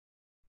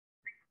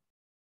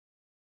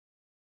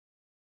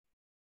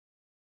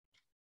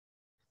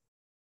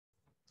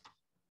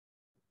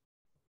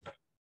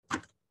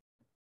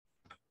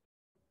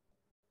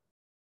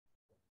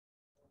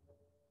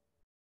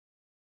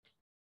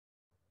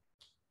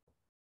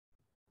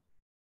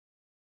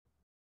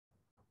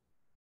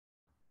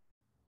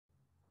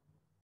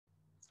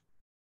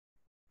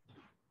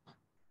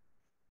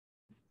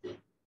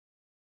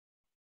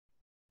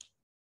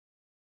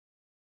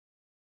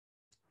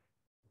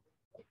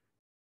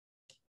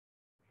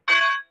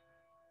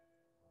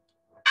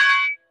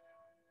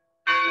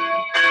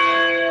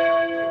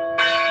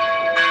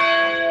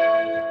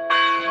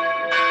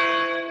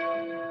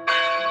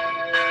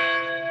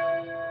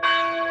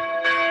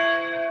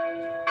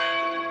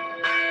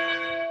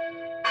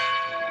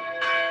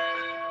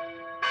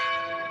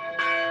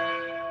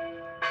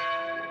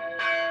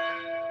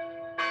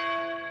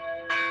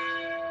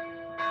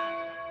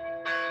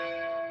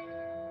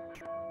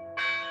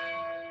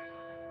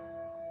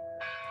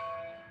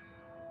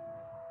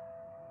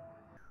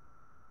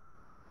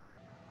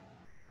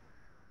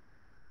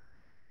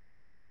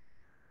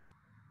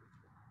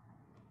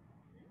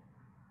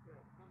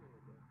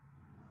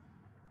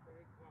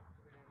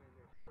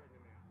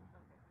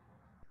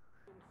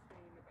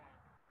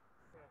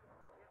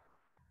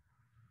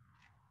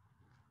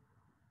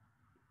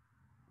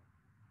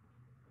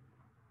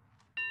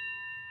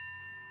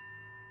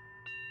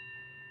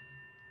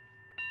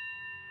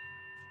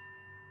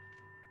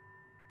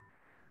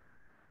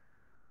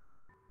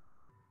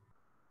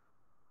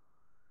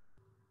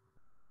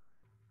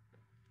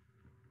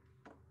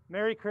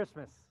Merry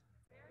Christmas.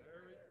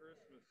 Merry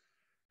Christmas.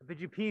 I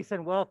bid you peace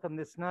and welcome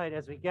this night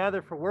as we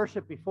gather for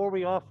worship. Before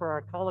we offer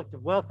our collect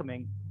of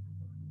welcoming,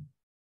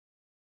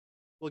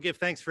 we'll give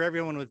thanks for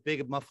everyone with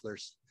big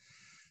mufflers.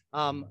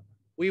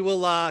 We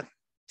will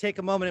take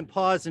a moment and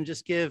pause and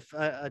just give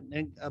a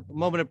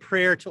moment of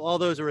prayer to all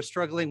those who are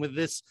struggling with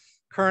this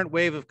current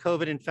wave of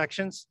COVID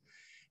infections.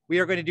 We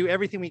are going to do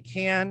everything we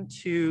can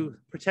to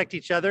protect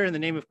each other in the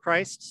name of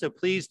Christ. So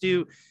please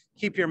do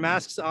keep your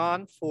masks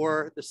on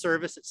for the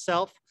service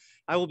itself.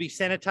 I will be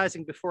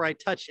sanitizing before I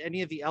touch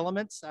any of the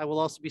elements. I will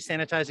also be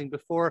sanitizing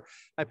before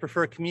I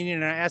prefer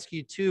communion. And I ask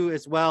you too,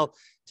 as well,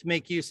 to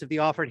make use of the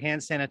offered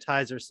hand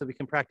sanitizer so we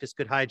can practice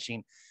good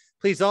hygiene.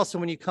 Please also,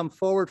 when you come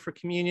forward for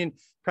communion,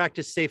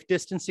 practice safe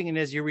distancing. And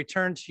as you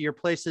return to your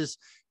places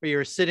where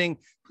you're sitting,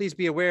 please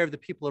be aware of the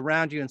people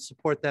around you and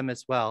support them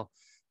as well.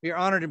 We are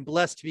honored and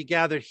blessed to be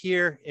gathered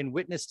here in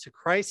witness to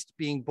Christ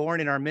being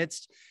born in our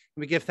midst.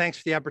 And we give thanks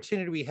for the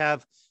opportunity we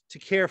have to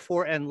care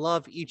for and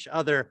love each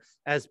other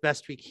as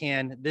best we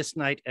can this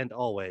night and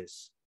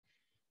always.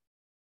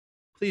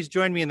 Please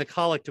join me in the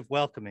collect of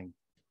welcoming.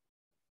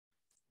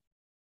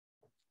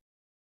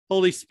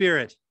 Holy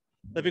Spirit,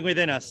 living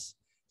within us,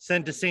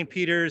 send to St.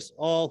 Peter's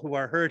all who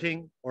are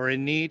hurting or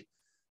in need,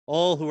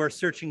 all who are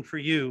searching for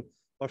you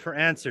or for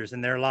answers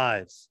in their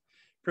lives.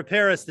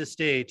 Prepare us this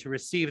day to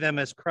receive them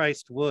as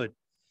Christ would.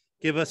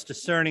 Give us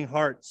discerning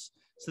hearts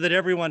so that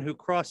everyone who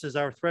crosses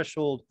our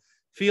threshold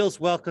feels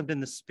welcomed in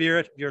the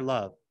spirit of your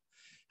love.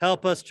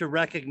 Help us to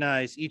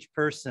recognize each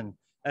person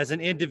as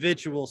an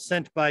individual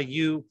sent by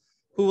you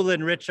who will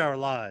enrich our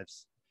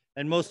lives.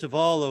 And most of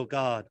all, O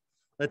God,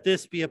 let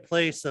this be a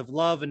place of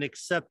love and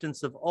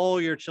acceptance of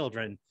all your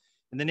children.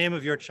 In the name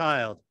of your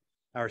child,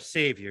 our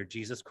Savior,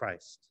 Jesus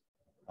Christ.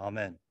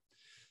 Amen.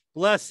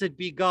 Blessed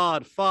be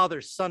God,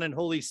 Father, Son, and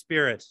Holy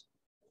Spirit.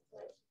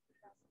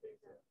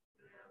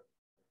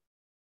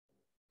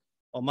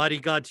 Almighty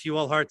God, to you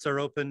all hearts are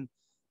open,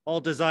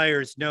 all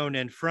desires known,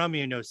 and from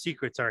you no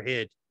secrets are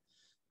hid.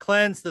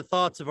 Cleanse the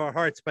thoughts of our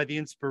hearts by the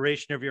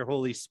inspiration of your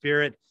Holy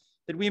Spirit,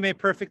 that we may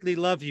perfectly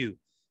love you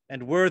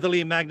and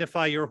worthily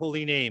magnify your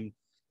holy name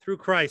through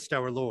Christ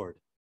our Lord.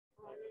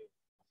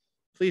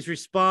 Please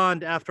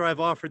respond after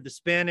I've offered the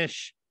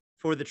Spanish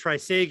for the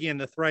Trisagion,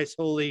 the thrice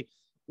holy,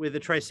 with the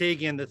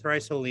Trisagion, the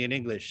thrice holy in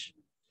English.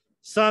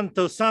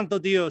 Santo, Santo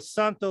Dios,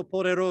 Santo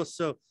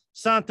Poderoso,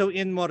 Santo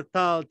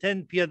Inmortal,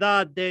 ten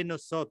piedad de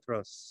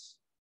nosotros.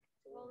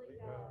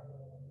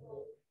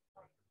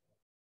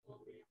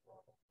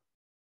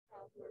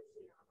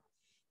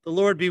 The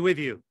Lord be with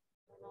you.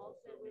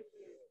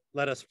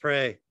 Let us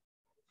pray.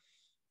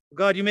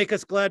 God, you make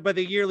us glad by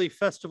the yearly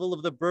festival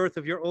of the birth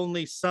of your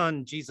only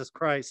Son, Jesus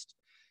Christ.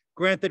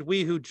 Grant that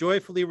we who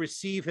joyfully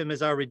receive him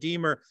as our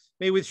Redeemer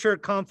may with sure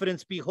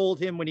confidence behold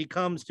him when he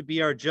comes to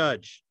be our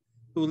judge,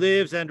 who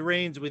lives and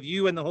reigns with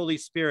you and the Holy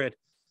Spirit,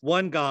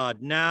 one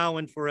God, now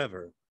and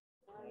forever.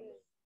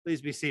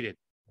 Please be seated.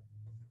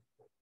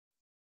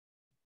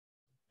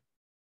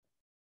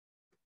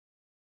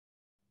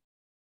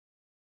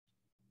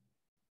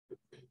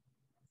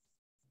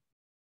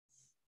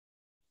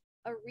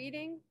 A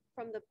reading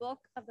from the book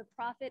of the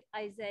prophet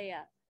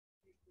Isaiah.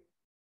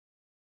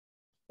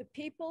 The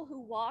people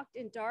who walked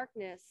in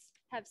darkness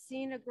have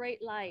seen a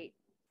great light.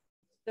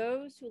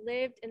 Those who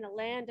lived in a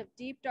land of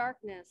deep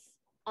darkness,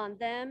 on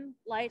them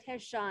light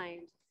has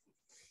shined.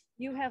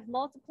 You have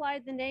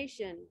multiplied the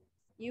nation.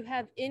 You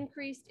have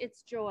increased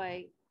its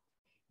joy.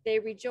 They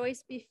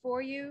rejoice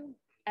before you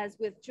as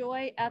with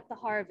joy at the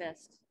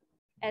harvest,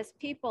 as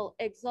people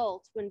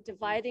exult when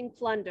dividing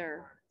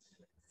plunder.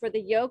 For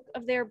the yoke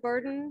of their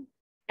burden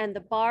and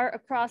the bar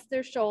across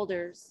their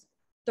shoulders,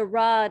 the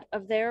rod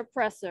of their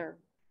oppressor,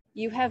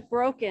 you have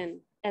broken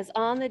as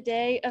on the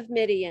day of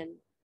Midian.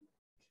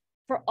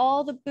 For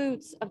all the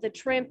boots of the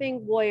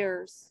tramping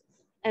warriors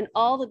and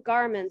all the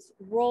garments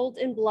rolled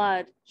in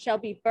blood shall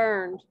be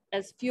burned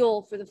as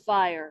fuel for the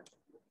fire.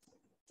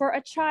 For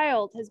a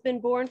child has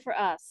been born for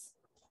us,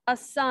 a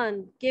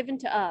son given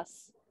to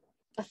us.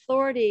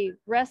 Authority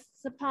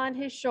rests upon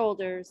his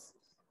shoulders,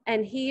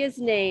 and he is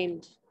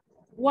named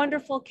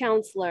Wonderful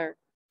Counselor,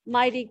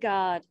 Mighty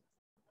God,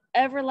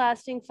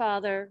 Everlasting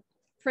Father,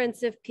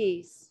 Prince of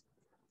Peace.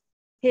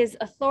 His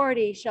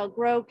authority shall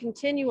grow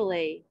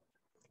continually,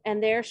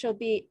 and there shall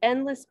be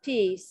endless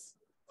peace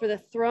for the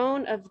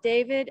throne of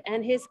David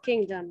and his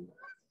kingdom.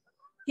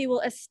 He will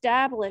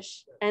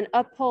establish and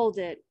uphold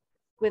it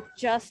with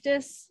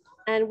justice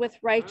and with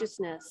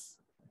righteousness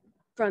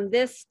from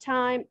this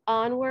time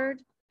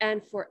onward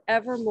and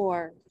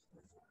forevermore.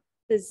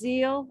 The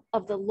zeal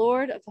of the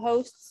Lord of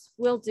hosts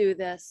will do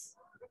this.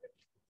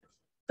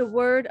 The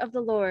word of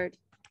the Lord.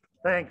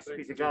 Thanks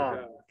be to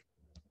God.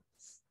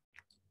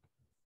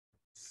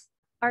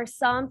 Our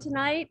psalm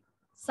tonight,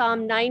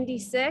 Psalm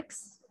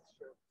 96.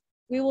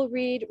 We will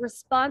read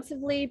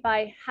responsively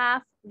by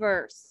half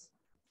verse.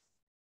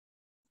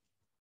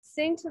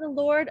 Sing to the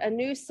Lord a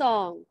new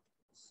song.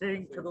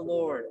 Sing to the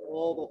Lord,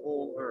 all the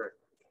whole earth.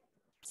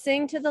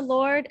 Sing to the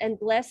Lord and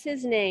bless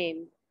his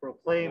name.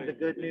 Proclaim the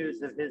good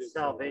news of his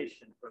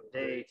salvation from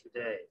day to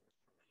day.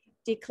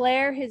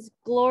 Declare his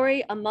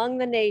glory among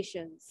the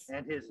nations.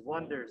 and his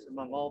wonders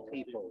among all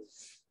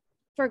peoples.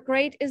 For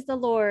great is the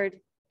Lord,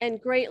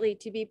 and greatly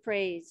to be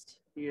praised.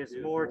 He is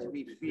more to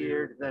be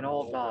feared than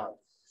all gods.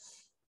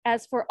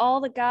 As for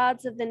all the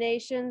gods of the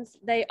nations,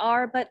 they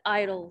are but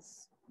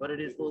idols. But it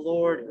is the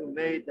Lord who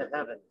made the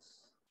heavens.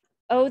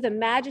 Oh, the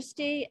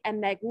majesty and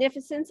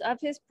magnificence of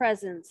his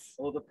presence.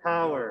 Oh, the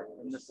power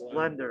and the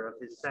splendor of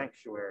his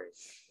sanctuary.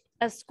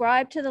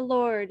 Ascribe to the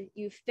Lord,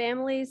 you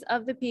families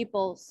of the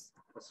peoples.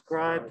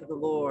 Ascribe to the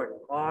Lord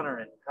honor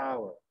and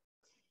power.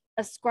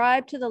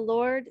 Ascribe to the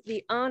Lord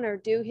the honor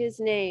due his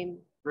name.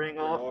 Bring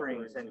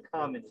offerings and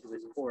come into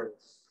his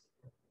courts.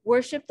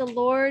 Worship the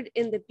Lord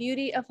in the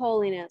beauty of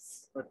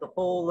holiness. Let the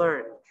whole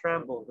earth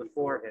tremble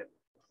before him.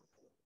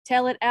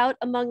 Tell it out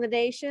among the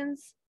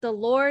nations, the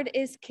Lord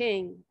is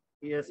king.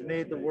 He has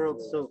made the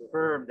world so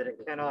firm that it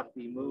cannot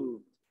be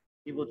moved.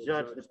 He will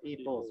judge the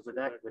peoples with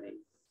equity.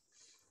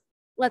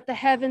 Let the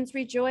heavens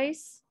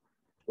rejoice.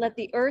 Let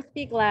the earth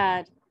be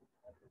glad.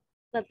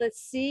 Let the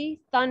sea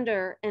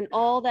thunder and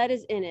all that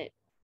is in it.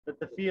 Let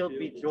the field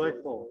be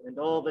joyful and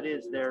all that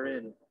is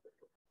therein.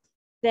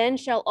 Then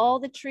shall all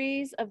the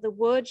trees of the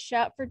wood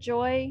shout for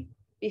joy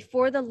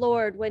before the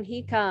Lord when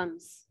he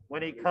comes.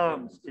 When he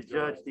comes to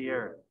judge the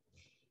earth.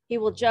 He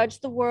will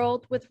judge the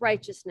world with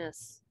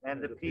righteousness.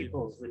 And the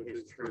peoples with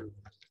his truth.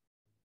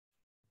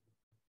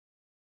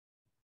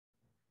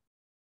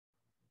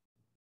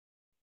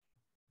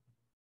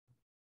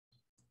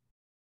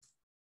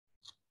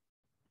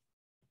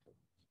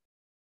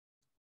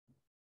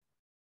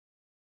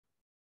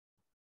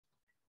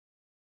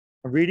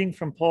 A reading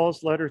from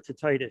Paul's letter to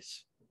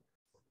Titus.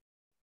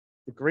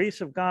 The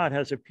grace of God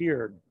has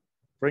appeared,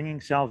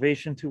 bringing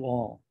salvation to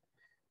all,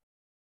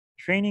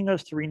 training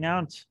us to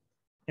renounce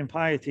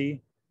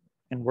impiety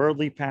and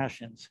worldly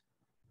passions,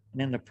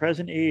 and in the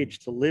present age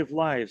to live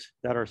lives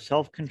that are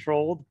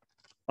self-controlled,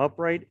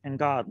 upright, and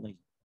godly,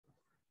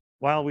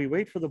 while we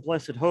wait for the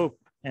blessed hope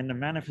and the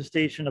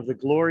manifestation of the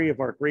glory of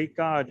our great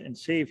God and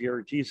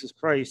Savior, Jesus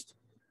Christ.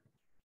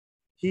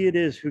 He it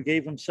is who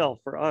gave himself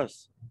for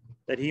us,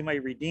 that he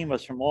might redeem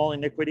us from all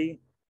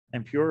iniquity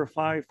and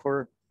purify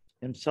for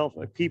himself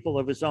a people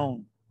of his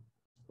own,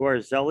 who are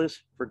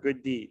zealous for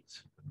good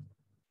deeds.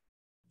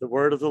 The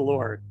word of the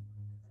Lord.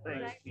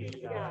 Thanks be to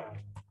God.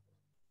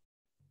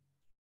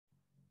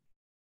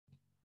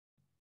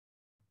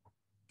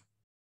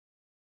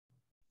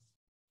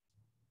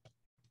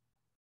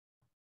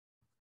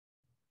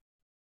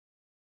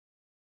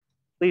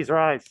 Please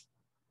rise.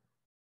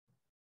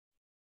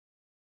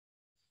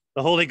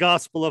 The Holy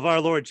Gospel of our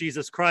Lord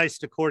Jesus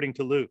Christ according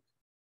to Luke.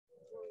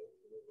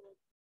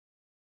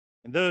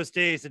 In those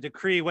days, a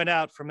decree went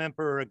out from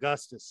Emperor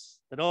Augustus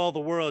that all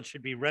the world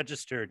should be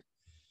registered.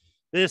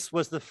 This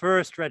was the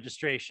first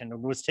registration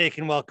and was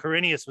taken while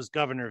Quirinius was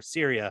governor of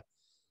Syria.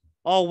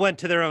 All went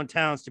to their own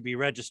towns to be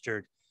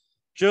registered.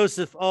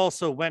 Joseph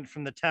also went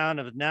from the town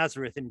of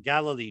Nazareth in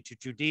Galilee to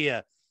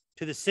Judea,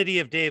 to the city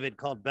of David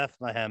called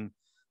Bethlehem,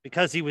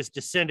 because he was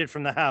descended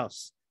from the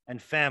house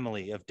and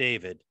family of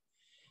David.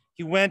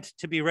 He went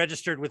to be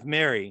registered with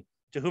Mary,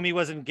 to whom he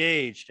was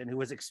engaged and who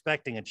was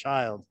expecting a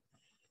child.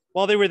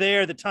 While they were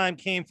there, the time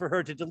came for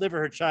her to deliver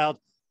her child,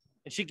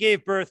 and she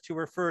gave birth to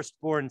her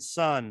firstborn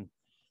son,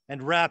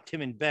 and wrapped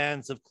him in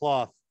bands of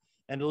cloth,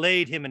 and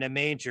laid him in a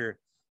manger,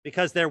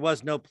 because there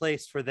was no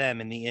place for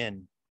them in the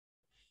inn.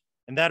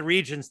 In that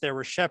region there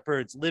were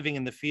shepherds living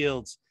in the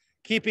fields,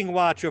 keeping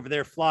watch over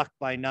their flock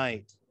by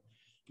night.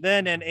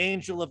 Then an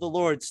angel of the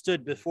Lord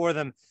stood before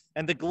them,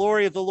 and the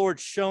glory of the Lord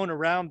shone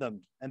around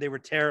them, and they were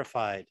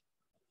terrified.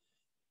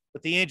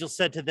 But the angel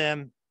said to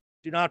them,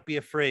 "Do not be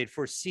afraid,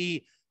 for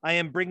see, I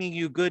am bringing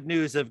you good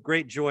news of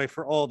great joy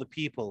for all the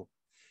people.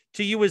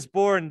 To you is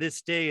born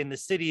this day in the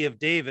city of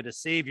David a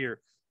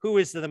Savior, who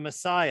is the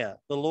Messiah,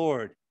 the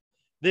Lord.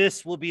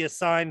 This will be a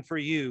sign for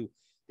you,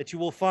 that you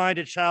will find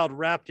a child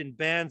wrapped in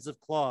bands of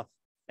cloth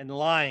and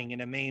lying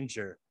in a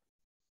manger."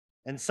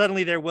 And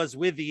suddenly there was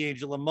with the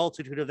angel a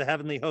multitude of the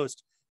heavenly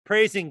host,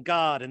 praising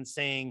God and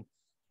saying,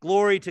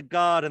 "Glory to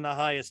God in the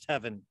highest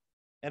heaven,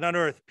 and on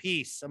earth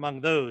peace among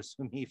those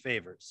whom he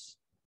favors."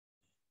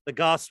 The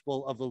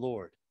gospel of the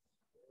Lord.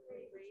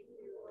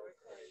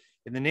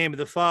 In the name of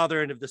the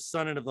Father, and of the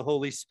Son, and of the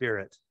Holy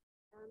Spirit.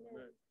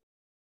 Amen.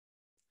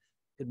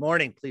 Good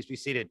morning. Please be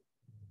seated.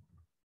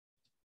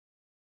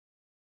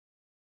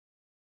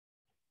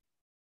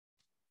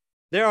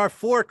 There are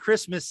 4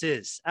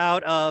 Christmases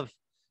out of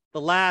the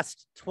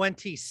last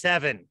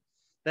 27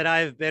 that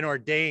I've been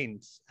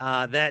ordained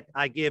that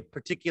I give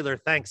particular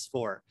thanks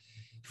for.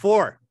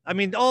 4. I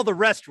mean, all the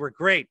rest were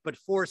great, but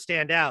 4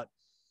 stand out.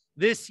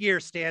 This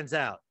year stands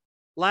out.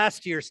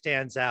 Last year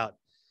stands out.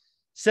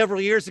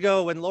 Several years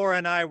ago, when Laura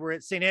and I were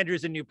at St.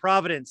 Andrew's in New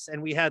Providence,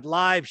 and we had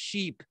live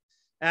sheep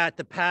at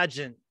the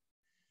pageant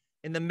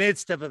in the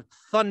midst of a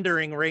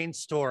thundering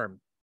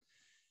rainstorm,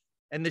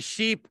 and the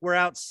sheep were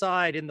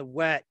outside in the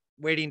wet,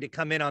 waiting to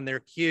come in on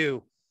their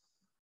cue.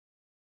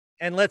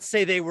 And let's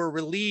say they were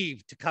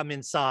relieved to come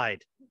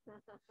inside.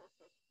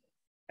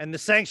 And the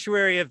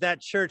sanctuary of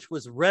that church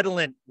was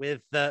redolent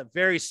with the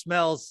very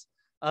smells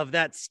of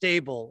that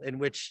stable in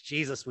which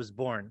Jesus was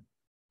born.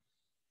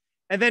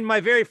 And then my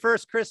very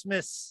first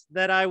Christmas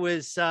that I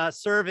was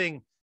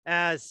serving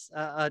as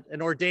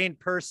an ordained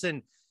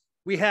person,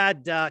 we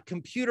had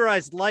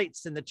computerized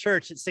lights in the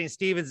church at St.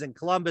 Stephen's in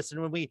Columbus.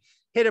 And when we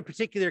hit a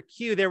particular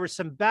cue, there were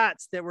some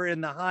bats that were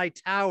in the high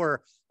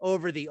tower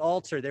over the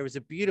altar. There was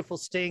a beautiful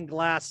stained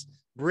glass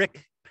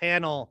brick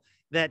panel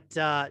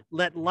that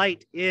let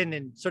light in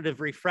and sort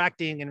of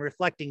refracting and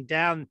reflecting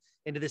down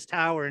into this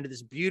tower, into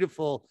this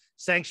beautiful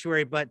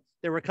sanctuary. But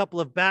there were a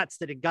couple of bats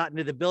that had gotten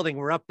into the building,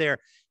 were up there.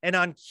 And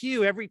on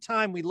cue, every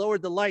time we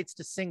lowered the lights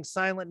to sing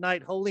Silent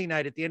Night, Holy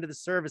Night at the end of the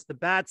service, the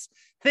bats,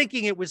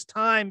 thinking it was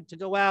time to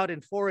go out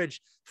and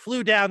forage,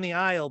 flew down the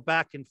aisle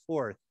back and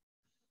forth.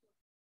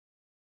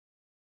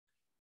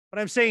 What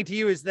I'm saying to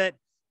you is that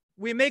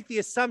we make the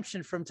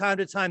assumption from time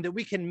to time that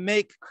we can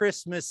make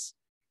Christmas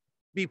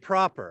be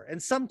proper.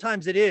 And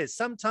sometimes it is.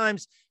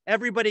 Sometimes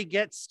everybody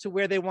gets to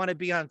where they want to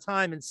be on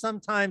time. And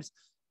sometimes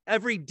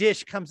every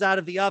dish comes out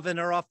of the oven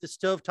or off the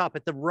stovetop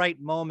at the right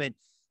moment.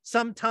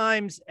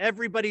 Sometimes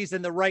everybody's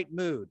in the right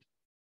mood.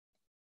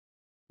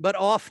 But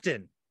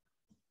often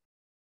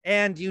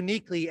and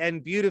uniquely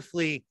and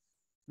beautifully,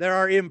 there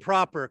are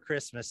improper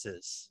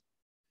Christmases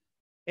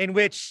in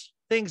which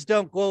things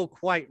don't go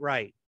quite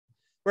right,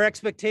 where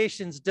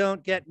expectations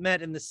don't get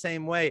met in the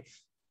same way.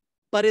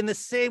 But in the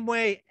same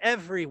way,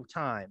 every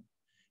time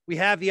we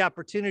have the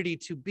opportunity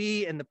to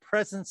be in the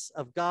presence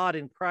of God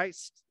in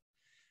Christ,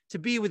 to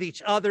be with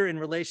each other in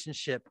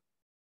relationship,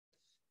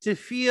 to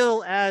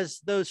feel as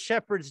those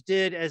shepherds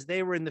did as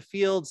they were in the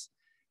fields,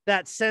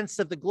 that sense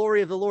of the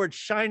glory of the Lord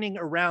shining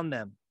around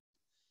them.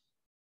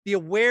 The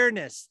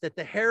awareness that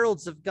the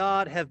heralds of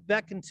God have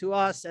beckoned to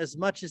us as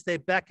much as they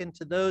beckoned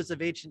to those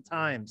of ancient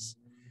times,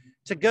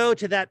 to go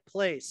to that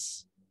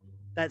place,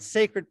 that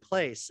sacred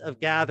place of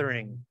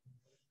gathering,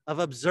 of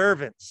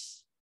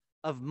observance,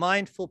 of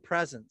mindful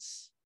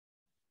presence,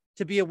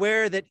 to be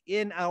aware that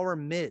in our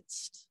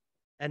midst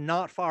and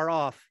not far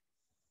off,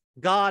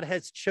 God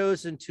has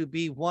chosen to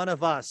be one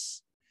of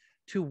us,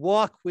 to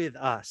walk with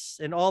us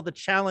in all the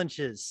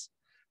challenges,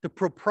 the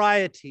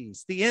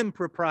proprieties, the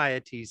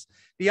improprieties,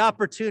 the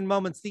opportune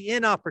moments, the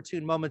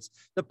inopportune moments,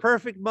 the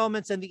perfect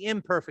moments and the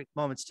imperfect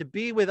moments, to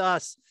be with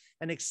us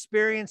and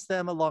experience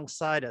them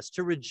alongside us,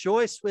 to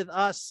rejoice with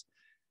us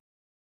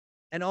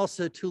and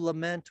also to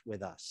lament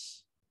with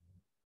us.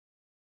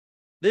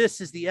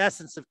 This is the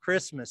essence of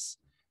Christmas.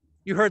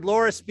 You heard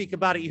Laura speak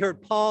about it. You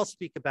heard Paul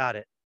speak about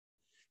it.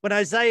 When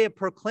Isaiah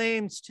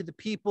proclaims to the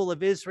people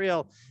of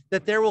Israel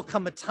that there will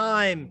come a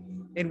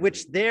time in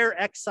which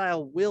their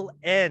exile will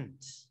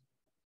end,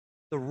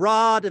 the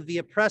rod of the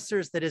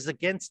oppressors that is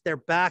against their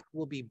back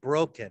will be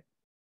broken.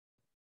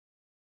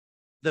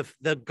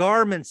 The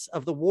garments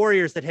of the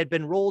warriors that had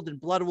been rolled in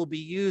blood will be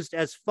used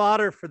as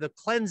fodder for the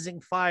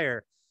cleansing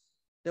fire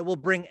that will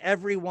bring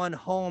everyone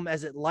home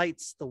as it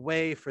lights the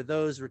way for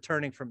those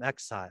returning from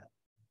exile.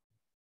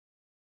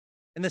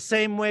 In the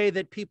same way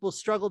that people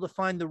struggle to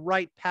find the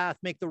right path,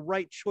 make the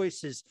right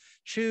choices,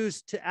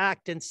 choose to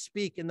act and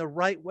speak in the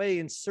right way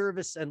in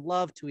service and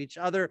love to each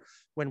other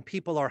when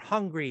people are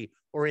hungry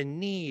or in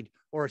need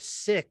or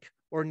sick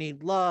or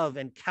need love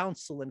and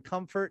counsel and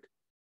comfort.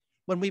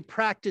 When we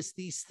practice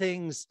these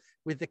things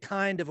with the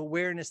kind of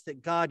awareness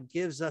that God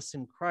gives us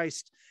in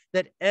Christ,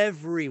 that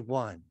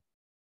everyone,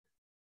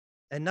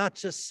 and not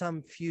just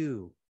some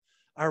few,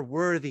 are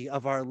worthy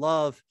of our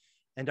love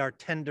and our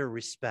tender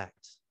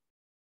respect.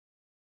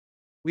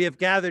 We have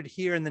gathered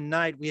here in the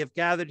night. We have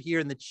gathered here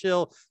in the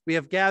chill. We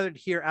have gathered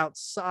here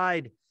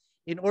outside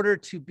in order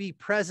to be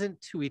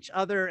present to each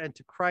other and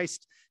to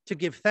Christ, to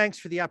give thanks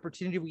for the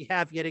opportunity we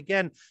have yet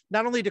again,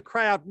 not only to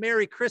cry out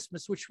Merry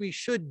Christmas, which we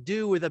should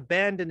do with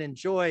abandon and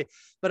joy,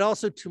 but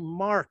also to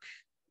mark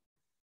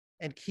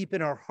and keep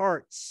in our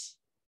hearts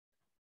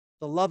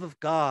the love of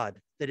God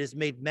that is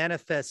made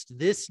manifest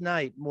this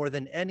night more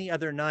than any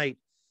other night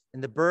in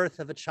the birth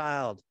of a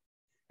child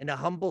in a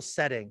humble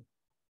setting,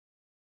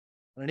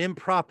 on an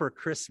improper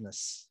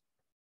Christmas,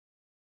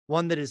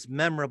 one that is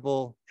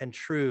memorable and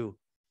true,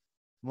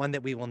 one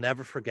that we will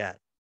never forget.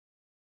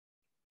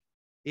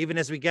 Even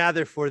as we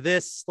gather for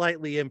this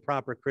slightly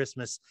improper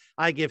Christmas,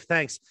 I give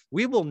thanks.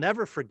 We will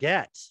never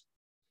forget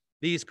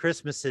these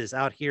Christmases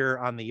out here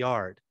on the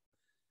yard.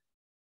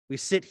 We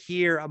sit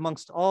here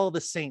amongst all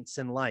the saints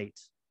in light,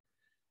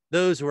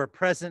 those who are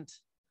present,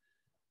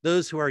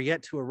 those who are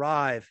yet to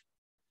arrive,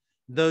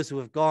 those who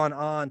have gone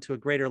on to a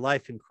greater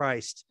life in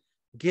Christ,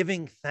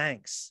 giving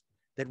thanks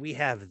that we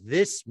have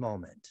this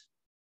moment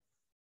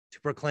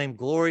to proclaim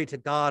glory to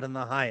God in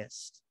the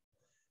highest,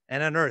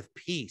 and on earth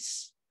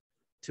peace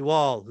to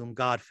all whom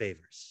God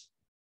favors.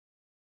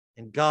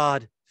 And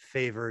God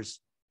favors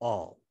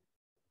all.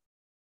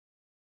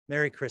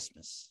 Merry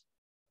Christmas.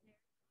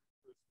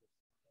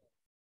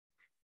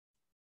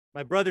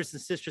 My brothers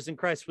and sisters in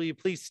Christ, will you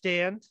please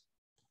stand?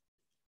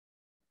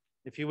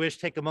 If you wish,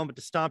 take a moment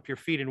to stomp your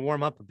feet and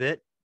warm up a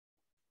bit.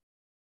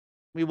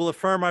 We will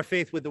affirm our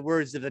faith with the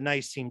words of the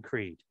Nicene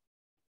Creed.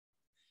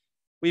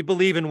 We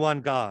believe in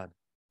one God,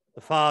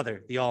 the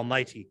Father, the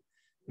Almighty,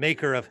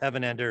 maker of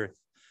heaven and earth,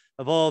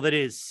 of all that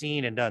is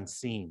seen and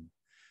unseen.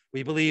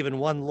 We believe in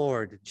one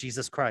Lord,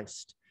 Jesus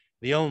Christ,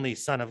 the only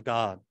Son of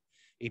God,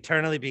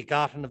 eternally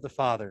begotten of the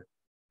Father,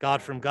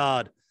 God from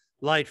God,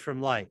 light from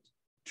light,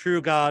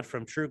 true God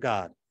from true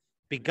God,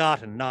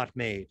 begotten, not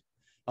made,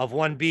 of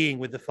one being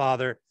with the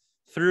Father.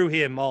 Through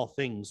him all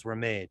things were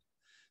made.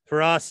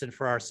 For us and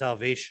for our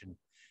salvation,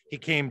 he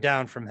came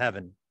down from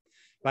heaven.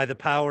 By the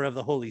power of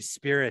the Holy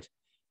Spirit,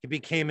 he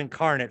became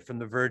incarnate from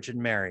the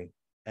Virgin Mary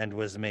and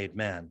was made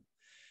man.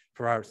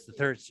 For our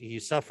thirst, he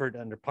suffered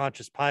under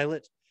Pontius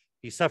Pilate.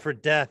 He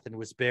suffered death and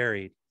was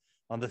buried.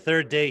 On the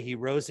third day, he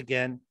rose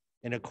again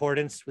in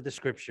accordance with the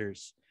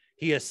scriptures.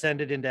 He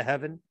ascended into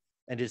heaven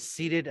and is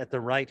seated at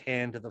the right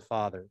hand of the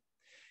Father.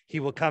 He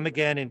will come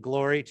again in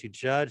glory to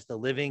judge the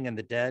living and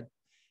the dead,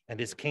 and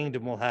his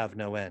kingdom will have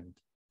no end.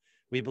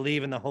 We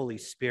believe in the Holy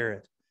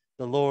Spirit,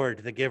 the Lord,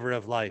 the giver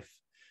of life,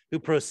 who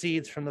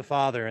proceeds from the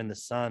Father and the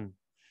Son.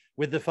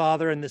 With the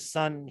Father and the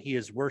Son, he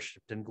is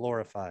worshiped and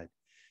glorified.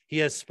 He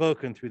has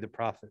spoken through the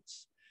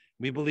prophets.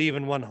 We believe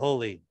in one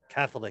holy,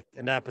 Catholic,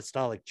 and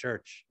Apostolic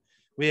Church.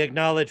 We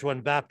acknowledge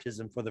one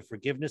baptism for the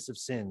forgiveness of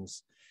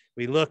sins.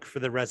 We look for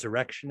the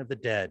resurrection of the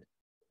dead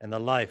and the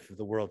life of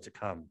the world to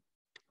come.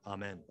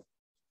 Amen.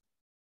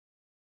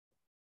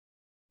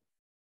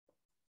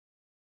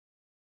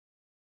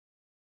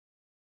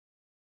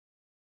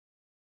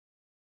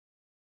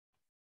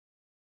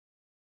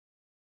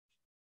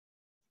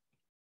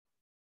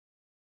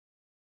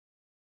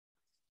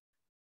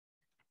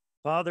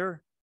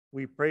 Father,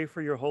 we pray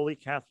for your holy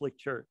Catholic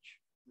Church.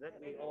 That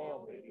we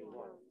all may be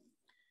one.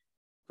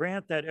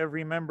 Grant that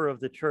every member of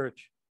the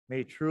church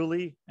may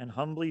truly and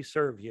humbly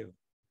serve you.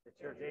 That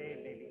your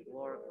name may be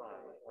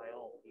glorified by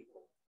all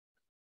people.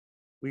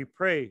 We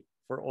pray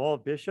for all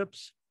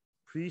bishops,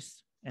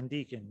 priests, and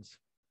deacons.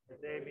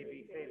 That they may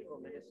be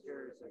faithful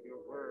ministers of your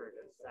word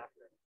and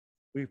sacrament.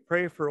 We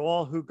pray for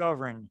all who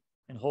govern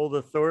and hold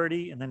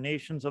authority in the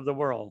nations of the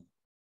world.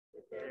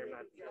 That there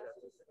might be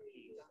justice and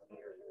peace on the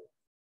earth.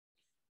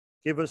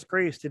 Give us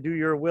grace to do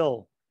your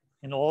will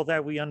in all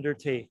that we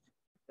undertake.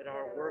 That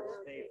our works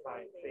may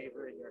find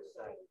favor in your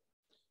sight.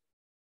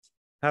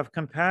 Have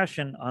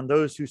compassion on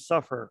those who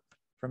suffer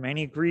from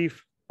any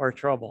grief or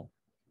trouble.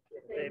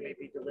 That they may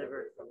be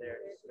delivered from their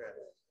distress.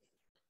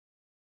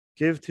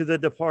 Give to the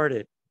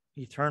departed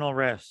eternal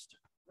rest.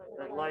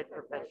 That light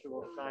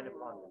perpetual shine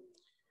upon them.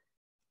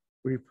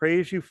 We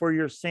praise you for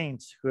your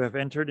saints who have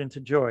entered into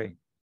joy.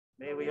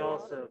 May we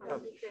also come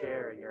to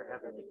share in your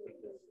heavenly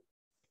kingdom.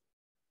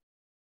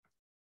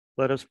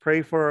 Let us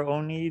pray for our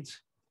own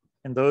needs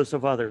and those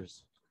of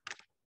others.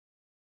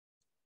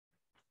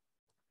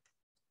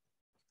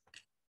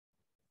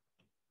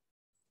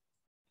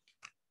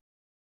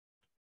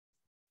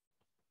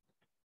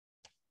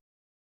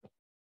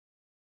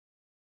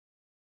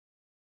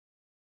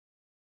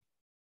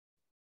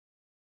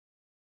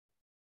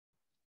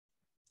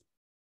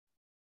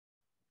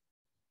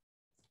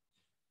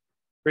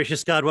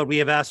 Gracious God, what we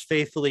have asked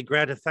faithfully,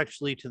 grant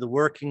effectually to the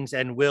workings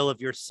and will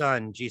of your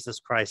Son, Jesus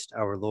Christ,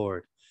 our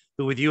Lord,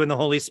 who with you and the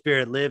Holy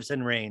Spirit lives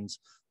and reigns,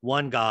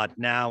 one God,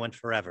 now and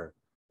forever.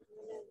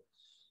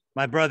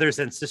 My brothers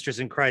and sisters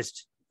in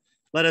Christ,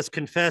 let us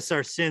confess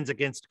our sins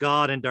against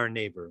God and our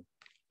neighbor.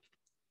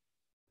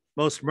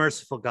 Most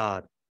merciful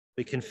God,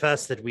 we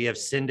confess that we have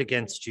sinned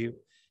against you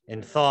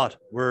in thought,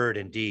 word,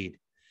 and deed,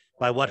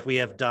 by what we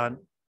have done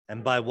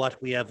and by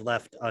what we have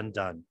left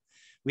undone.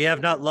 We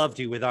have not loved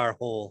you with our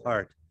whole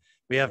heart.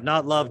 We have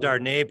not loved our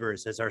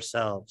neighbors as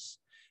ourselves.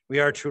 We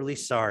are truly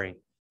sorry,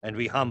 and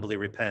we humbly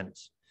repent.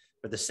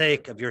 For the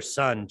sake of your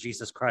Son,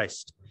 Jesus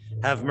Christ,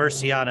 have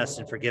mercy on us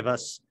and forgive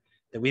us,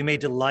 that we may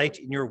delight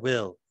in your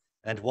will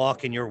and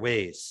walk in your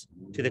ways,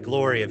 to the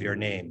glory of your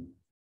name.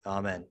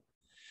 Amen.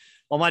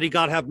 Almighty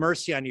God, have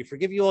mercy on you,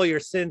 forgive you all your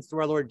sins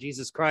through our Lord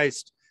Jesus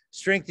Christ,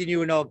 strengthen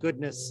you in all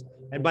goodness,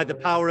 and by the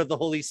power of the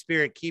Holy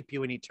Spirit, keep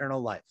you in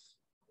eternal life.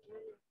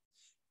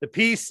 The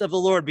peace of the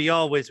Lord be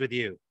always with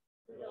you.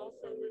 And also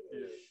with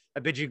you. I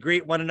bid you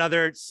greet one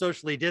another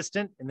socially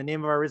distant in the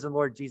name of our risen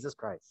Lord Jesus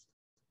Christ.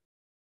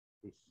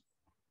 Peace.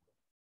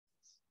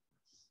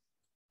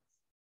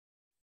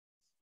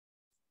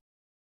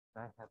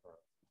 I have a...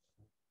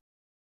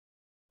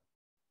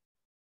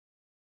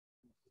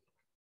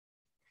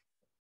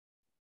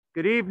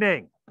 Good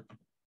evening.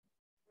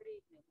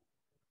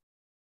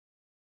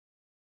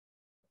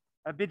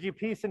 I bid you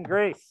peace and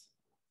grace.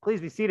 Please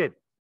be seated.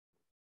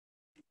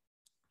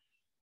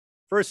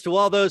 First, to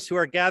all those who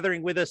are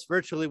gathering with us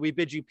virtually, we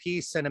bid you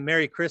peace and a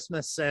Merry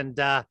Christmas. And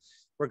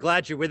we're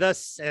glad you're with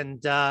us.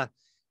 And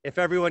if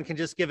everyone can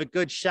just give a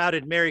good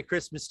shouted Merry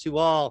Christmas to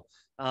all,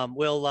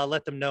 we'll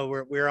let them know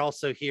we're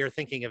also here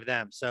thinking of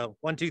them. So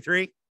 1, 2,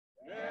 3.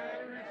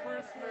 Merry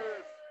Christmas.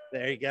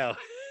 There you go.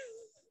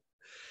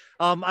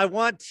 I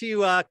want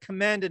to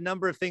commend a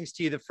number of things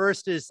to you. The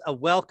first is a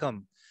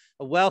welcome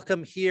a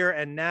welcome here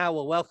and now,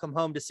 a welcome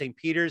home to St.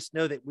 Peter's.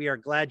 Know that we are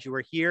glad you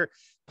are here.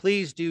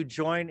 Please do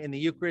join in the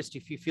Eucharist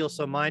if you feel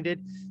so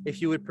minded.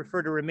 If you would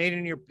prefer to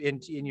remain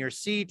in your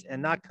seat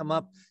and not come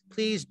up,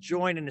 please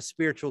join in a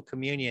spiritual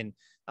communion.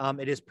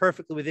 It is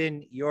perfectly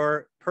within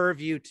your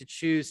purview to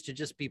choose to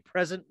just be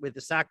present with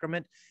the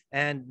sacrament,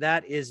 and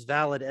that is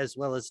valid as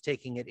well as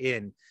taking it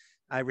in.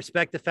 I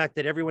respect the fact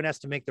that everyone has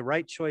to make the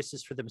right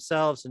choices for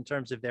themselves in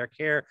terms of their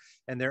care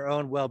and their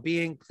own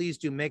well-being. Please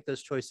do make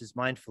those choices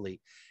mindfully.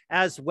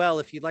 As well,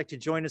 if you'd like to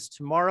join us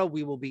tomorrow,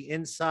 we will be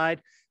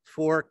inside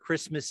for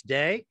Christmas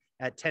Day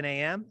at 10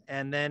 a.m.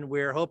 And then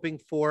we're hoping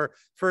for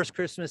First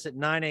Christmas at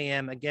 9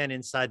 a.m. again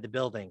inside the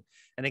building.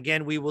 And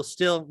again, we will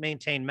still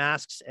maintain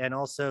masks and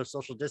also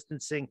social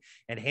distancing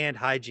and hand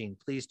hygiene.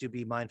 Please do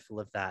be mindful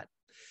of that.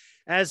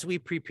 As we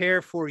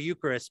prepare for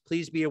Eucharist,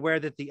 please be aware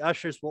that the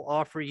ushers will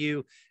offer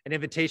you an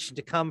invitation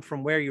to come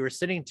from where you are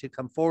sitting, to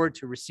come forward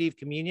to receive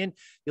communion.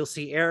 You'll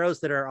see arrows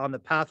that are on the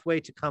pathway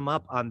to come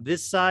up on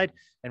this side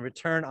and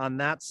return on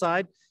that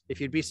side.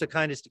 If you'd be so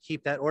kind as to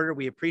keep that order,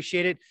 we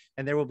appreciate it.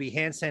 And there will be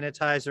hand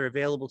sanitizer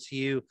available to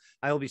you.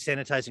 I will be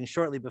sanitizing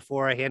shortly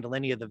before I handle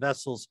any of the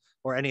vessels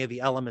or any of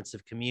the elements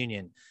of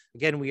communion.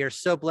 Again, we are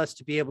so blessed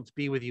to be able to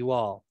be with you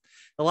all.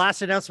 The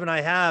last announcement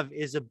I have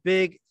is a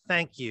big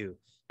thank you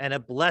and a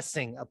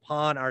blessing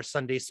upon our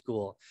Sunday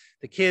school.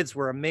 The kids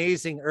were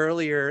amazing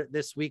earlier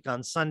this week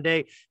on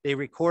Sunday. They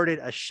recorded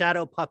a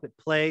shadow puppet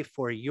play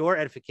for your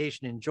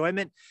edification and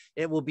enjoyment.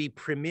 It will be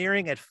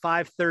premiering at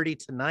 5:30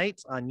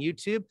 tonight on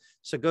YouTube.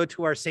 So go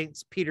to our St.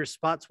 Peter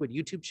Spotswood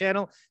YouTube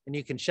channel and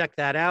you can check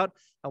that out.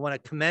 I want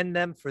to commend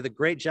them for the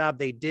great job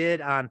they did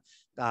on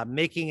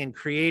making and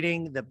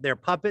creating their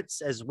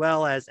puppets, as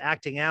well as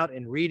acting out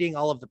and reading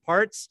all of the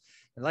parts.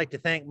 I'd like to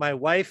thank my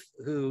wife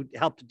who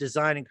helped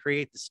design and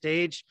create the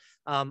stage.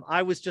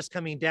 I was just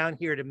coming down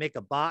here to make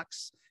a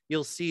box.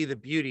 You'll see the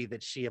beauty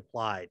that she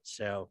applied.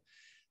 So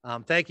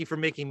thank you for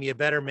making me a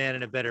better man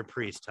and a better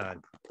priest,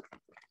 hon.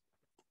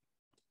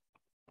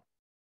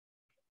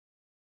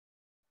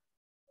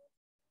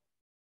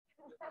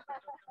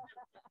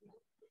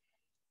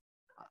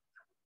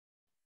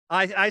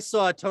 I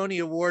saw a Tony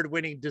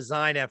Award-winning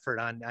design effort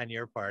on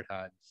your part,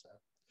 hon. So.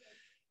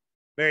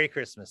 Merry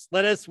Christmas.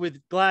 Let us with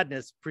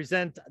gladness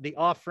present the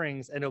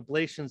offerings and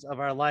oblations of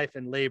our life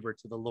and labor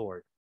to the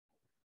Lord.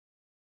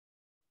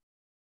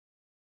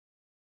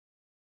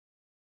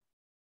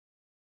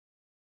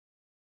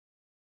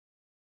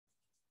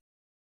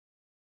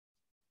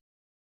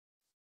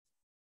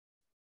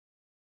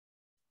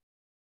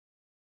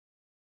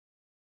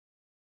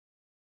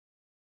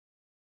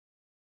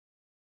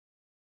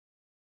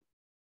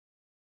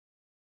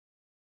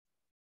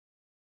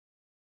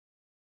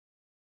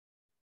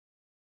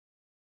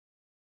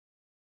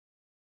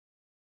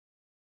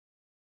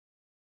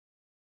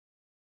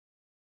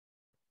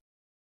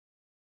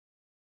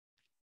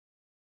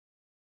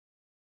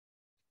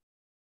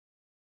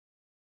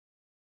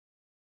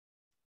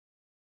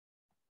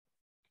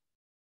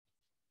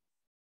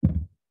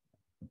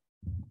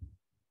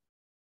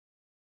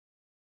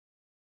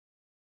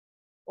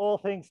 All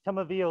things come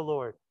of thee, O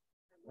Lord,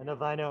 and of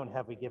thine own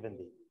have we given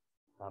thee.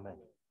 Amen.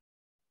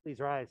 Please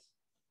rise.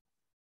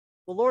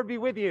 The Lord be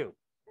with you.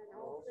 And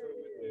also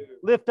with you.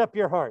 Lift up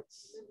your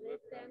hearts. And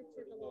lift them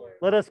to the Lord.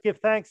 Let us give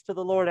thanks to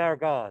the Lord our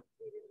God.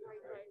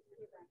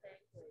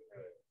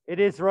 It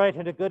is right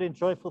and a good and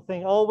joyful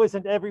thing, always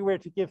and everywhere,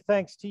 to give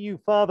thanks to you,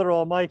 Father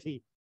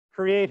Almighty,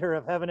 creator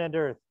of heaven and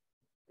earth,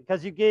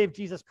 because you gave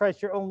Jesus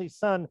Christ, your only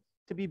Son,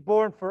 to be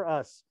born for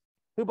us,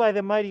 who by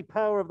the mighty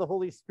power of the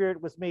Holy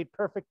Spirit was made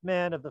perfect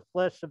man of the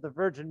flesh of the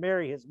Virgin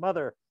Mary, his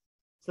mother,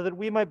 so that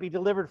we might be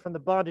delivered from the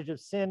bondage of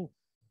sin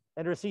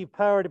and receive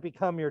power to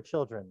become your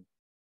children.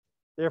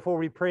 Therefore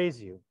we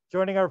praise you,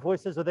 joining our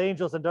voices with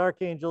angels and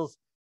archangels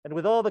and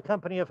with all the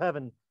company of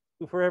heaven,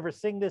 who forever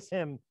sing this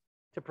hymn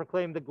to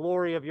proclaim the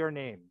glory of your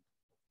name.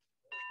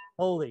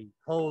 Holy,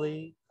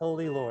 holy,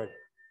 holy Lord,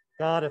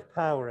 God of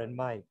power and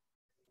might,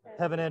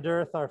 heaven and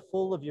earth are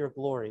full of your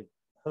glory.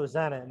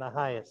 Hosanna in the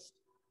highest.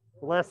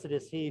 Blessed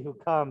is he who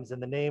comes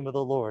in the name of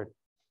the Lord.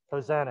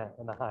 Hosanna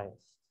in the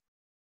highest.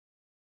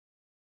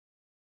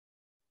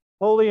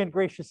 Holy and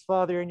gracious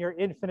Father, in your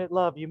infinite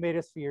love, you made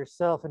us for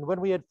yourself. And when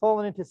we had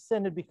fallen into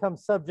sin and become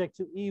subject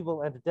to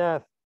evil and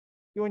death,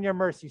 you in your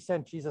mercy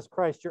sent Jesus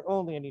Christ, your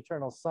only and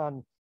eternal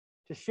Son,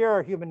 to share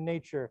our human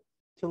nature,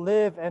 to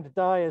live and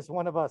die as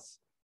one of us,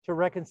 to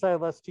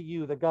reconcile us to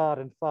you, the God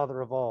and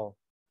Father of all.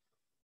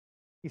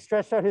 He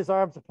stretched out his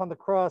arms upon the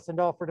cross and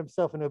offered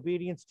himself in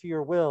obedience to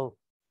your will,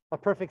 a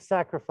perfect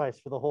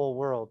sacrifice for the whole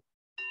world.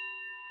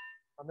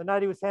 On the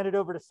night he was handed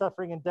over to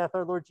suffering and death,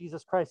 our Lord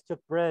Jesus Christ took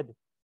bread,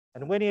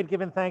 and when he had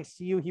given thanks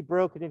to you, he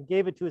broke it and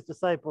gave it to his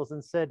disciples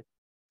and said,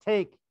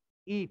 "Take,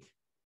 eat.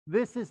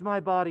 This is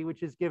my body,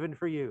 which is given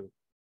for you.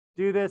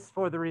 Do this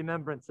for the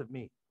remembrance of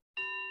me."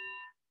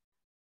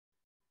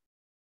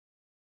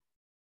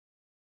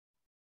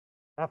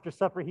 After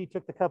supper, he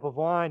took the cup of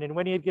wine, and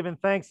when he had given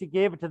thanks, he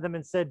gave it to them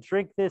and said,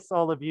 "Drink this,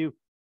 all of you.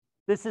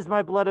 This is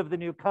my blood of the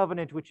new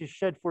covenant, which is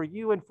shed for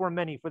you and for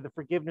many for the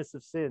forgiveness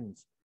of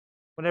sins.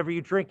 Whenever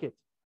you drink it,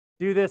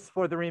 do this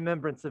for the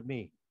remembrance of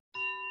me.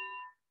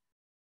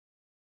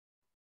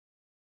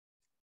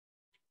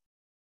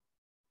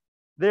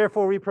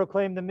 Therefore, we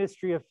proclaim the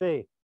mystery of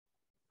faith.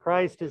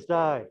 Christ has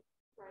died.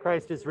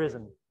 Christ is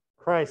risen.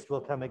 Christ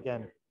will come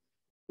again.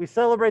 We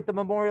celebrate the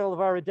memorial of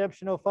our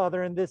redemption, O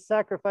Father, in this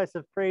sacrifice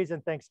of praise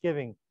and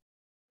thanksgiving.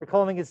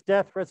 Recalling his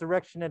death,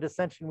 resurrection, and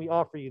ascension, we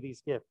offer you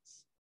these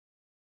gifts.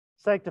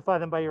 Sanctify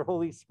them by your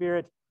Holy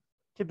Spirit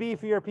to be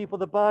for your people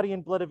the body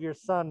and blood of your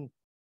Son,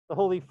 the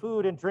holy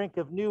food and drink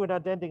of new and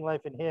unending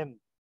life in him.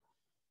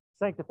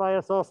 Sanctify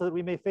us also that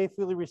we may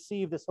faithfully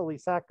receive this holy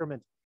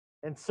sacrament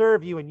and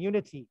serve you in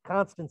unity,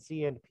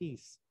 constancy, and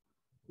peace.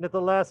 And at the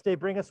last day,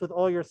 bring us with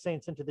all your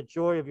saints into the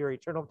joy of your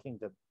eternal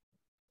kingdom.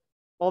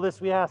 All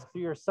this we ask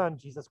through your Son,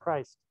 Jesus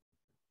Christ.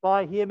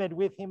 By him and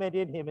with him and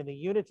in him, in the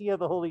unity of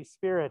the Holy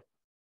Spirit,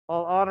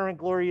 all honor and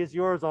glory is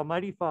yours,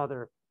 Almighty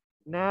Father,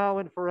 now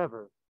and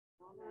forever.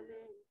 Amen.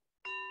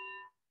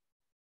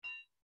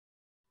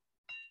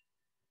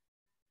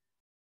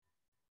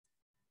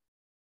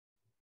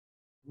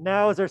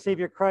 Now, as our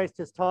Savior Christ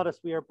has taught us,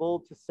 we are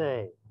bold to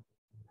say,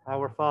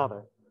 Our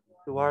Father,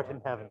 who art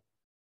in heaven,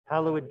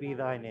 hallowed be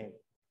thy name.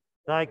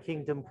 Thy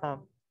kingdom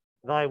come,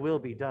 thy will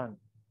be done,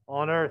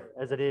 on earth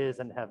as it is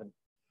in heaven.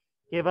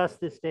 Give us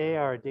this day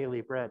our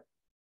daily bread,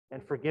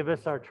 and forgive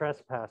us our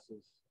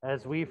trespasses,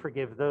 as we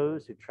forgive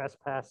those who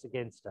trespass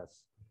against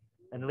us.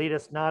 And lead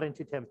us not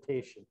into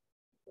temptation,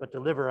 but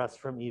deliver us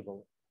from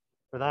evil.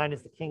 For thine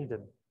is the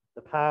kingdom,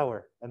 the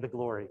power, and the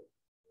glory,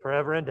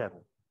 forever and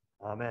ever.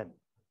 Amen.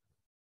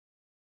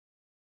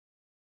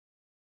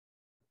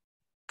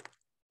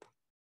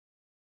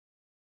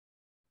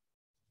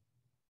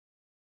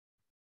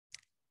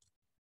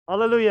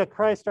 Hallelujah.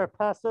 Christ, our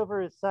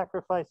Passover, is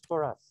sacrificed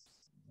for us.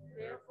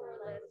 Therefore,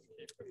 let us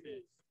keep the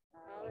feast.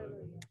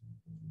 Hallelujah.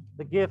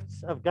 The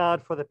gifts of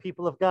God for the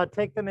people of God.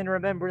 Take them in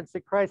remembrance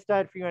that Christ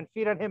died for you, and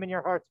feed on him in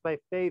your hearts by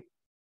faith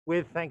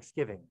with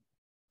thanksgiving.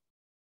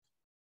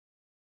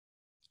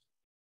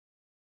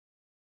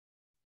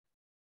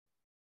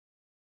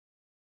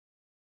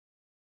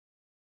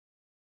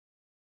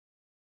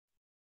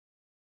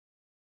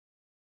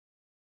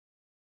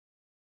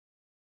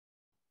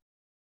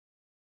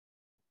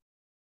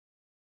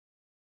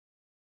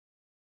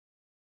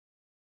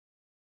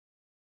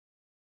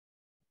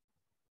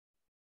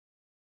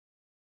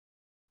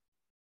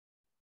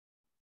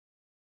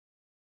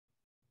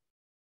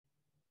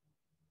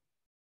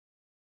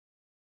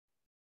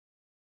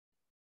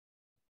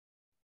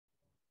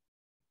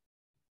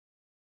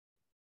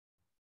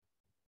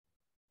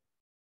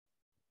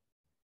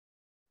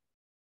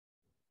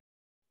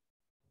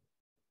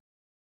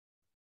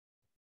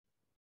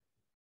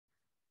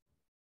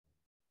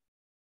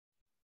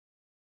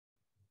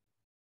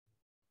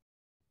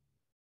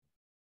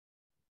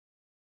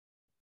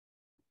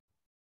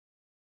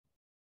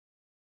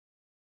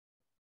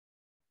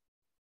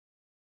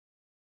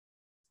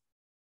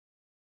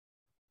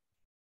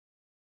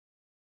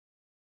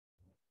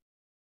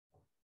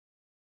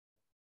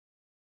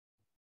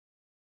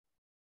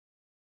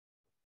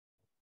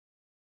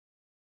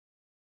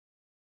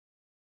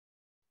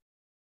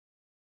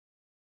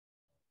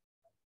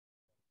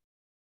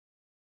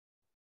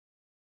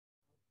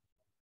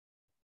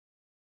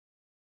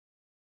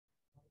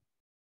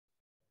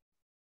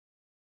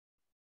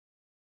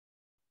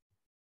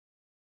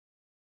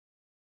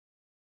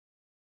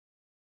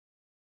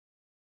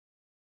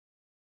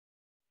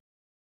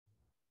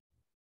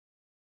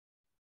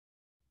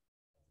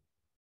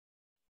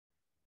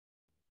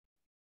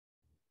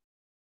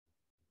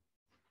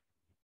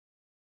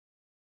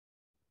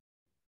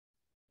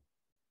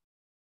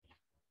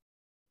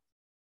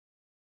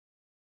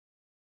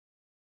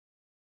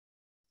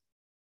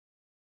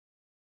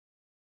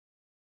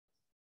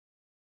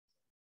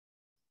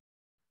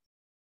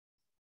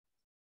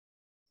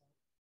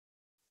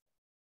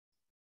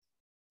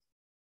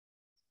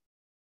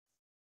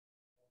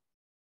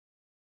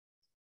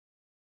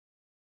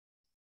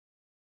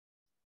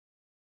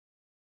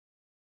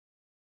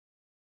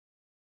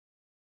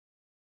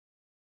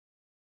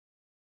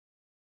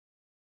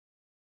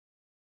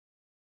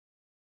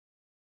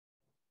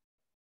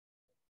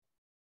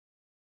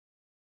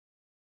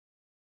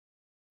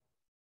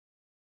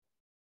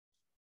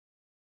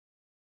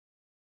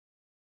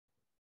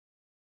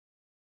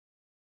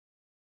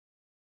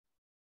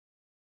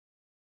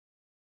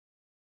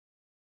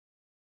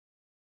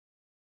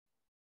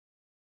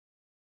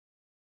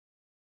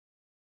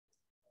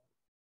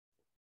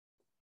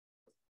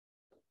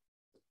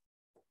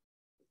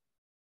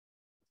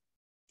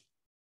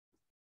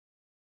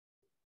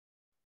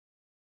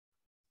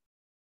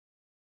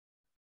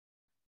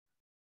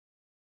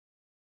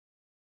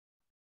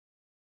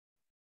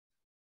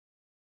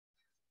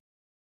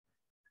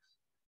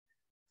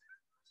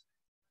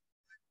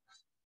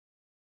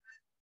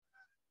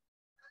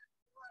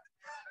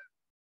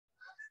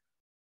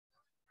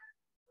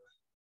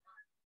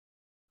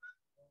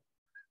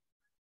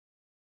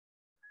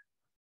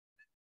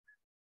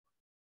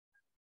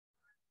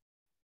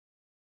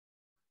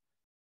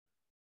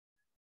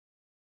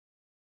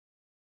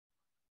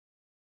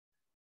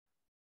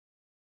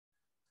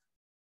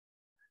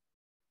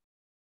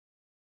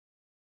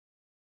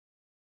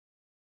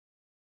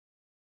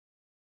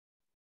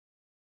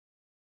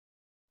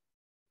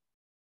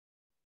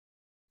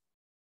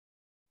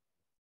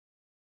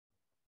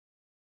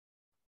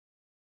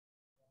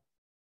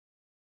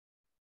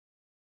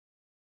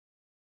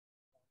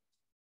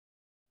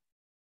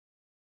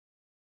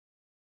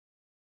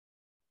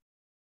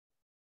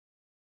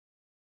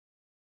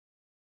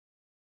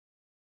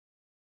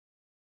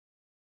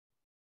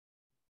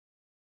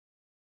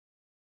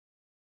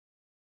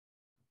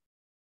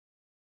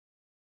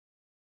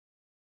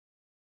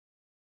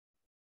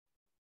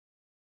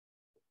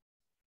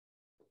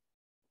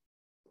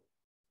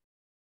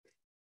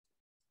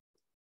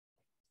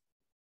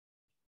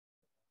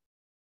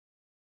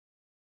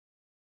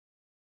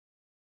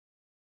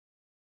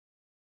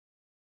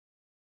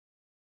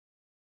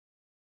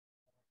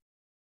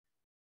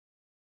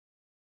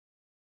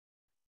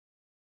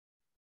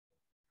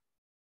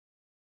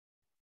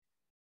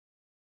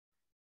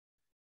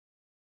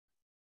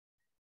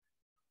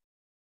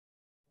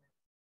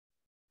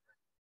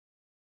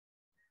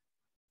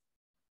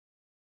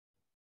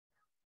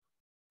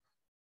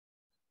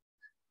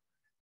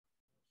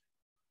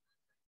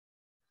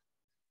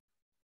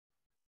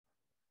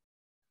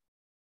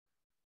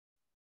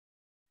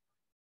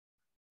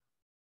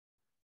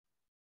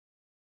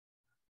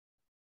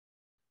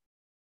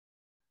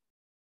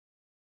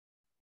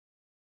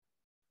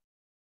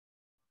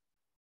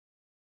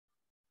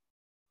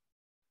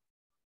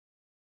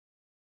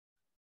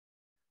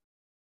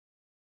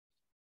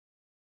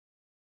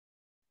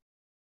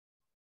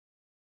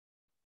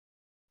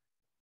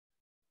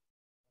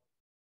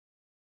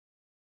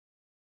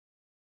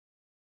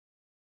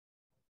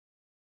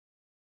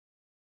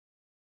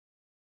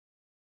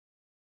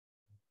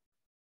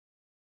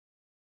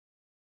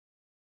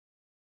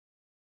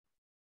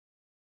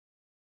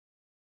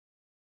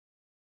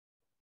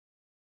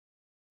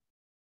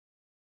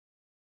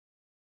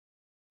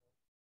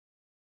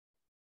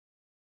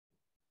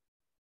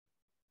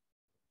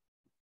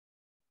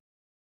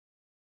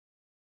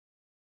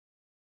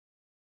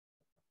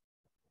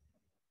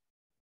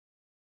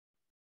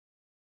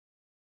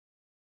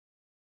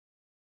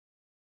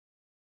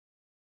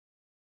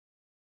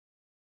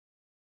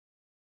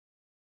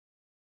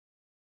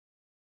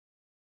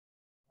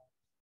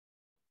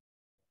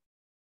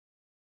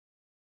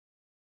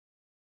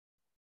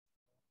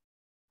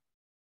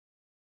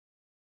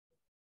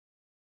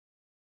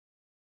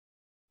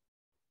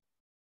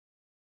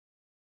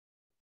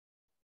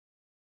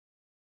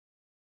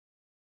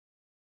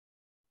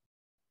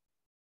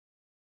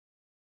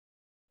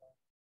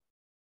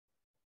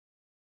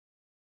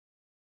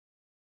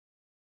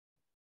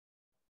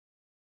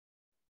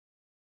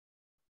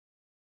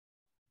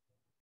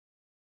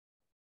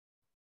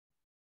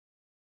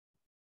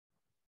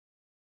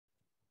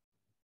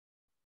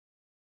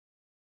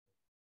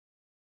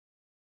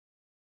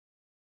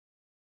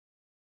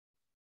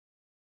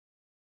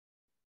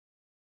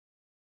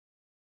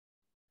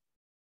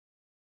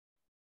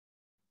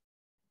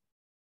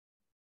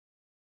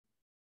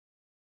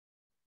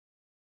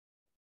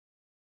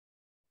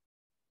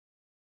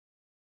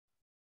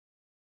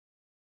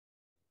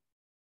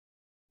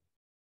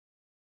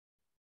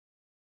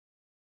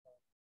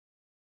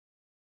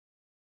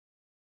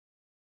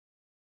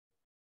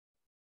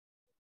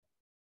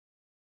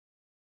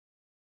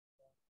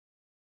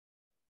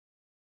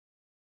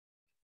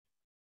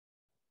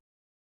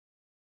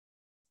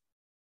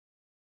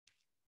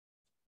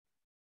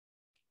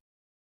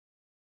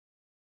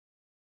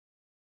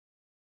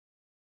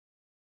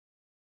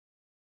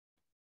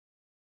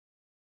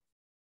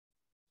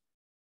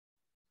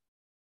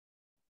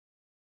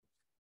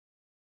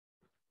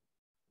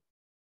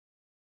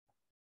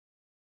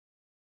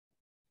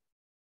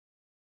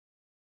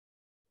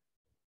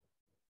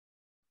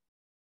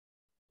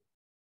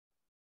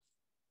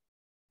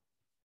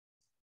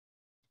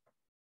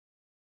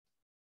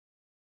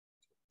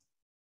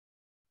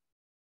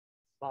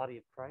 Body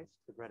of Christ,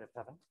 the bread of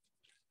heaven.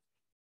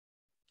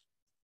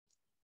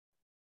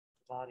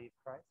 Body of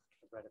Christ,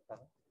 the bread of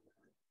heaven.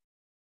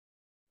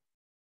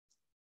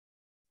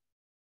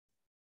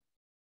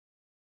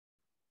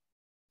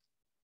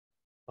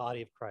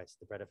 Body of Christ,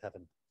 the bread of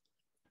heaven.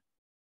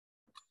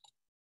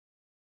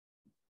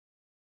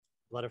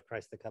 Blood of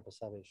Christ, the cup of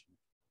salvation.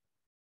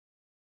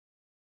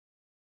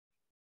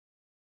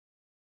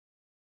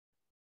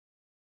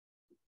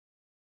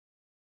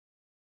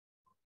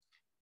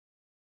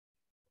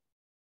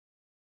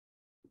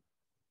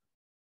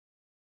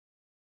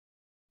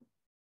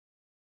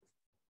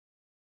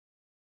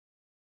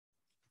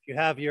 If you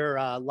have your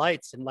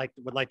lights and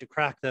would like to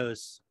crack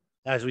those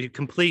as we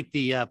complete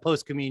the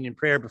post-communion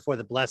prayer before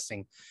the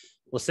blessing,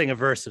 we'll sing a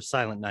verse of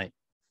Silent Night.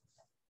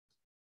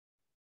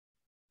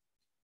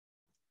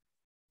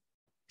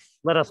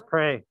 Let us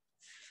pray.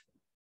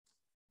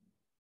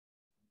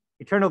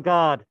 Eternal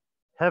God,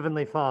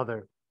 Heavenly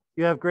Father,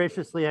 you have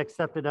graciously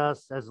accepted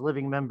us as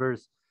living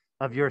members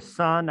of your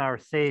Son, our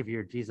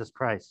Savior, Jesus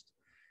Christ,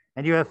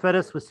 and you have fed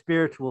us with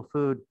spiritual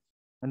food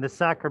and the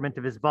sacrament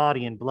of his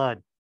body and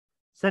blood.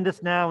 Send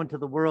us now into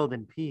the world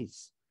in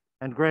peace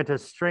and grant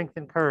us strength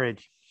and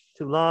courage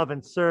to love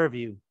and serve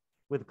you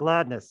with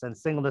gladness and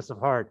singleness of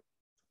heart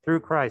through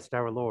Christ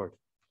our Lord.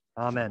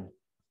 Amen.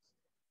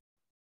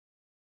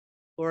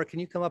 Laura, can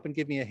you come up and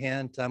give me a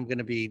hand? I'm going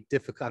to be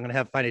difficult. I'm going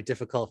to find it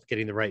difficult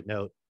getting the right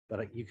note,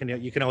 but you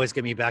can always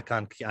get me back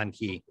on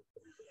key.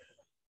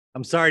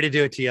 I'm sorry to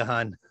do it to you,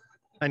 hon.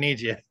 I need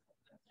you.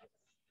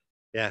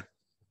 Yeah.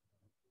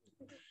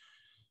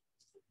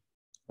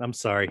 I'm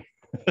sorry.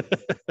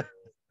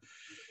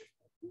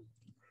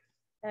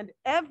 And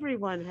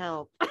everyone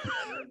help.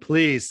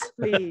 Please.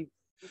 Please.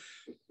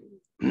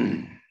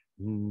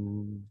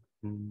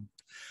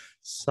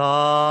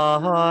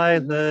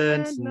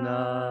 Silent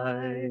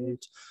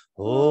night,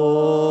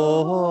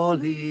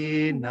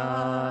 holy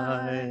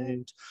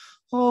night,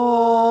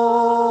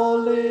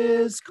 all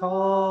is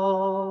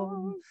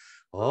calm,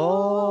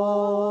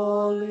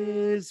 all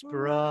is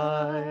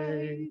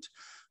bright,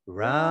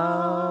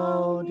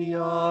 round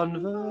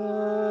yon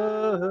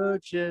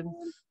virgin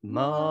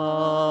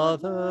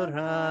mother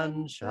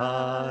and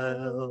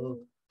child.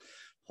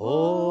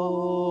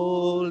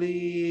 Holy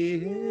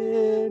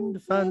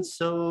infant,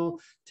 so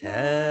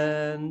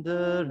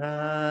tender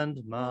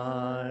and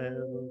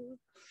mild,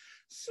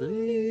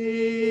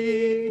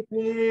 sleep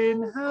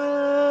in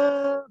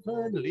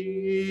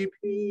heavenly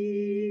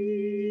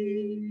peace.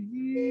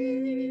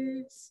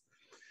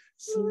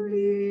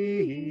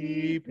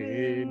 Sleep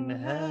in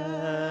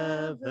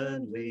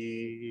heavenly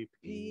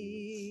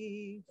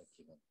peace.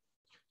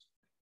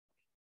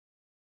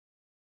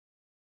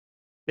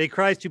 May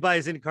Christ, who by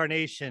his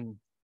incarnation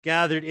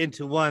gathered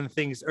into one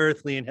things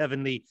earthly and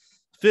heavenly,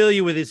 fill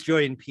you with his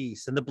joy and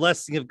peace, and the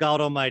blessing of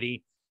God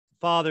Almighty,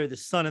 Father, the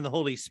Son, and the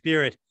Holy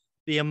Spirit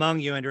be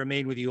among you and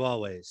remain with you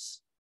always.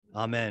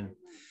 Amen.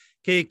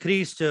 Que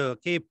Cristo,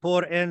 que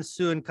por en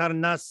su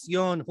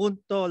encarnación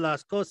junto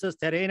las cosas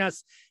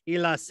terrenas y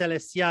las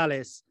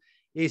celestiales,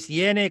 es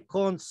llene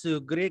con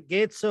su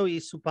gozo y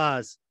su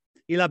paz,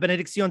 y la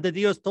bendición de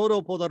Dios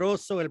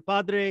Todopoderoso, el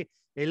Padre,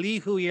 el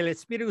Hijo y el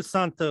Espíritu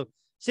Santo,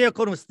 sea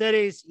con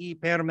ustedes y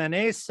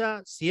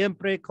permanezca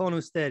siempre con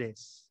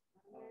ustedes.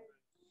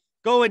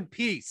 Go in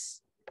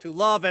peace to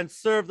love and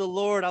serve the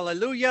Lord.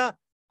 Alleluia,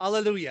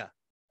 alleluia.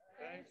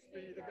 Thanks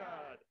be to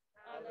God.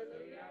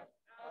 Hallelujah.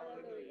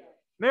 Hallelujah.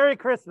 Merry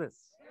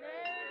Christmas.